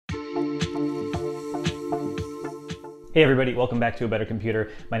Hey everybody, welcome back to A Better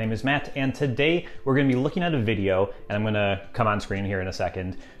Computer. My name is Matt, and today we're going to be looking at a video, and I'm going to come on screen here in a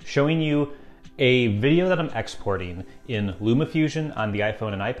second, showing you a video that I'm exporting in LumaFusion on the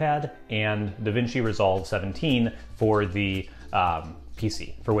iPhone and iPad, and DaVinci Resolve 17 for the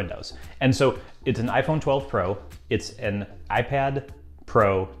PC, for Windows. And so it's an iPhone 12 Pro, it's an iPad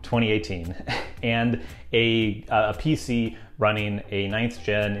Pro 2018, and a PC running a 9th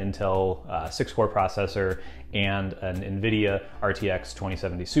gen Intel 6-core processor and an NVIDIA RTX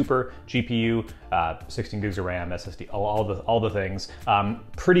 2070 Super GPU, 16 gigs of RAM, SSD, all the things.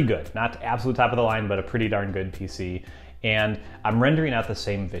 Pretty good, not absolute top of the line, but a pretty darn good PC. And I'm rendering out the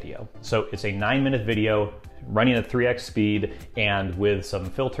same video. So it's a 9-minute video running at 3x speed and with some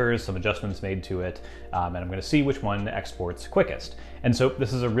filters, some adjustments made to it, and I'm gonna see which one exports quickest. And so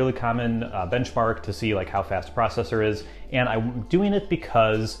this is a really common benchmark to see like how fast a processor is, and I'm doing it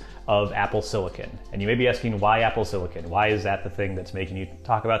because of Apple Silicon. And you may be asking, why Apple Silicon? Why is that the thing that's making you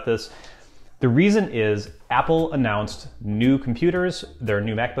talk about this? The reason is Apple announced new computers, their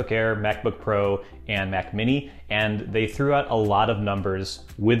new MacBook Air, MacBook Pro, and Mac Mini, and they threw out a lot of numbers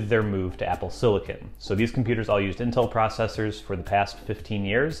with their move to Apple Silicon. So these computers all used Intel processors for the past 15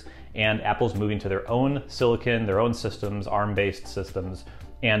 years, and Apple's moving to their own silicon, their own systems, ARM-based systems,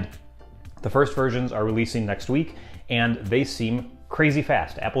 and the first versions are releasing next week, and they seem crazy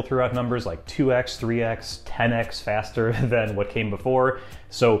fast. Apple threw out numbers like 2x, 3x, 10x faster than what came before.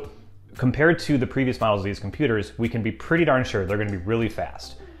 So compared to the previous models of these computers, we can be pretty darn sure they're going to be really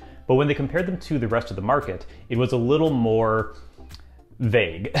fast. But when they compared them to the rest of the market, it was a little more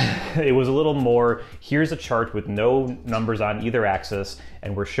vague. It was a little more, here's a chart with no numbers on either axis,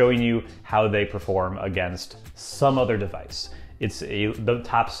 and we're showing you how they perform against some other device. It's the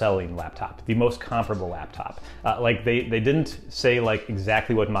top-selling laptop, the most comparable laptop. Like they didn't say like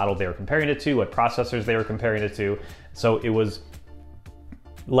exactly what model they were comparing it to, what processors they were comparing it to, so it was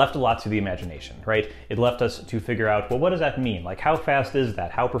left a lot to the imagination, right? It left us to figure out, well, what does that mean? Like, how fast is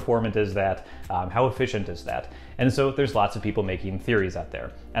that? How performant is that? How efficient is that? And so there's lots of people making theories out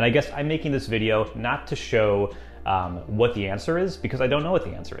there. And I guess I'm making this video not to show what the answer is, because I don't know what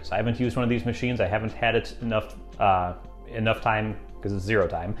the answer is. I haven't used one of these machines. I haven't had it enough time, because it's zero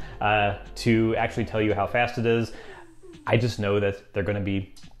time, to actually tell you how fast it is. I just know that they're going to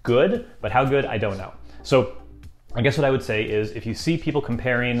be good, but how good, I don't know. So I guess what I would say is, if you see people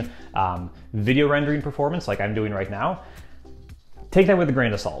comparing video rendering performance like I'm doing right now, take that with a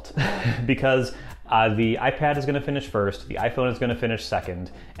grain of salt, because the iPad is going to finish first, the iPhone is going to finish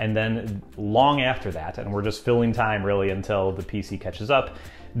second, and then long after that, and we're just filling time really until the PC catches up,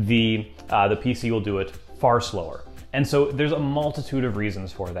 the PC will do it far slower. And so there's a multitude of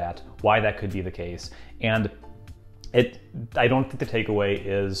reasons for that, why that could be the case. And I don't think the takeaway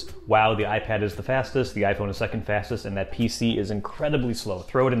is, wow, the iPad is the fastest, the iPhone is second fastest, and that PC is incredibly slow.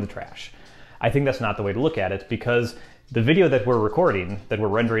 Throw it in the trash. I think that's not the way to look at it, because the video that we're recording, that we're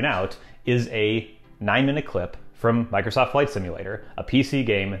rendering out, is a 9-minute clip from Microsoft Flight Simulator, a PC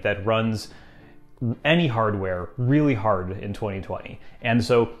game that runs any hardware really hard in 2020. And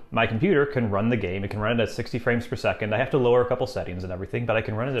so my computer can run the game, it can run it at 60 frames per second. I have to lower a couple settings and everything, but I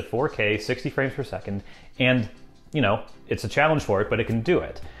can run it at 4K, 60 frames per second, and you know, it's a challenge for it, but it can do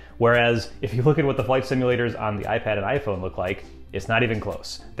it. Whereas if you look at what the flight simulators on the iPad and iPhone look like, it's not even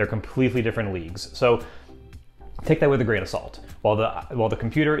close. They're completely different leagues. So take that with a grain of salt. While the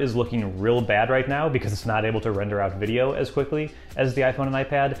computer is looking real bad right now because it's not able to render out video as quickly as the iPhone and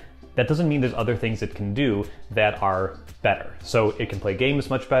iPad, that doesn't mean there's other things it can do that are better. So it can play games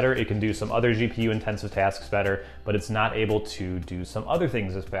much better, it can do some other GPU intensive tasks better, but it's not able to do some other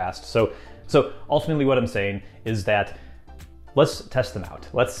things as fast. So ultimately what I'm saying is that let's test them out.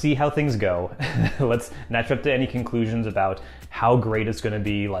 Let's see how things go. Let's not jump to any conclusions about how great it's going to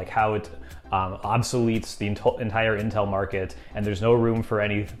be, like how it obsoletes the entire Intel market, and there's no room for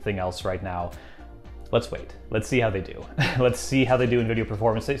anything else right now. Let's wait. Let's see how they do. Let's see how they do in video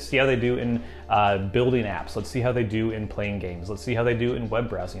performance. Let's see how they do in building apps. Let's see how they do in playing games. Let's see how they do in web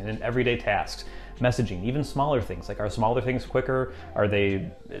browsing and in everyday tasks. Messaging, even smaller things. Like, are smaller things quicker? Are they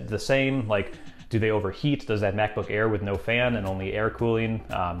the same? Like, do they overheat? Does that MacBook Air with no fan and only air cooling,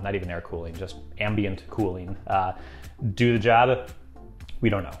 not even air cooling, just ambient cooling, do the job? We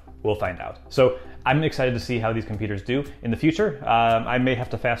don't know. We'll find out. So I'm excited to see how these computers do in the future. I may have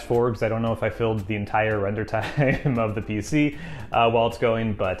to fast forward because I don't know if I filled the entire render time of the PC while it's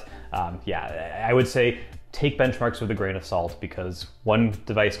going, but yeah, I would say take benchmarks with a grain of salt, because one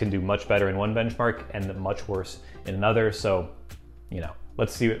device can do much better in one benchmark and much worse in another. So, you know,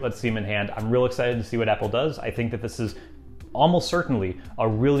 let's see them in hand. I'm real excited to see what Apple does. I think that this is almost certainly a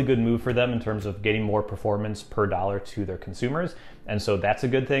really good move for them in terms of getting more performance per dollar to their consumers. And so that's a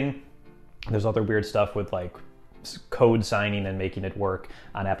good thing. There's other weird stuff with like code signing and making it work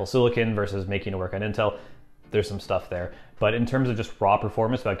on Apple Silicon versus making it work on Intel. There's some stuff there. But in terms of just raw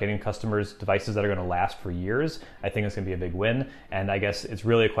performance about getting customers devices that are going to last for years, I think it's going to be a big win. And I guess it's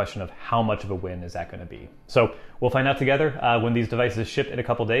really a question of how much of a win is that going to be. So we'll find out together when these devices ship in a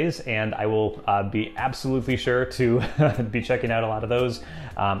couple days, and I will be absolutely sure to be checking out a lot of those.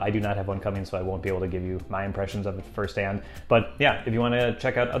 I do not have one coming, so I won't be able to give you my impressions of it firsthand. But yeah, if you want to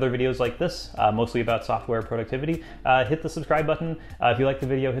check out other videos like this, mostly about software productivity, hit the subscribe button. If you like the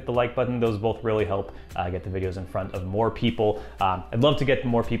video, hit the like button. Those both really help get the videos in front of more people. I'd love to get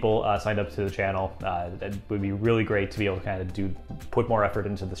more people signed up to the channel. It would be really great to be able to kind of put more effort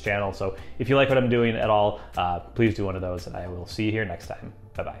into this channel. So if you like what I'm doing at all, please do one of those, and I will see you here next time.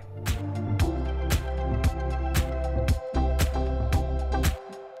 Bye-bye.